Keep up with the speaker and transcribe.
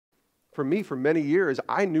For me, for many years,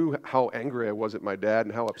 I knew how angry I was at my dad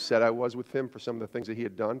and how upset I was with him for some of the things that he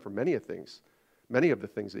had done, for many of the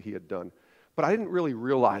things that he had done. But I didn't really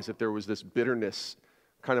realize that there was this bitterness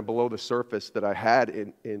kind of below the surface that I had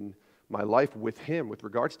in my life with him, with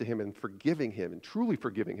regards to him, and forgiving him, and truly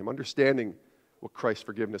forgiving him, understanding what Christ's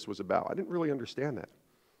forgiveness was about. I didn't really understand that.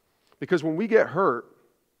 Because when we get hurt,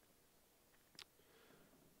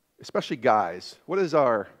 especially guys, what's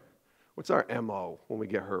our MO when we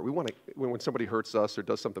get hurt? When somebody hurts us or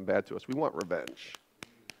does something bad to us, we want revenge.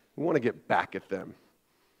 We want to get back at them.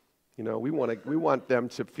 You know, we want them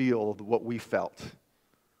to feel what we felt.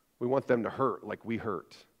 We want them to hurt like we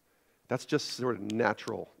hurt. That's just sort of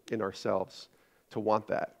natural in ourselves to want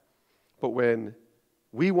that. But when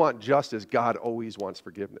we want justice, God always wants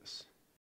forgiveness.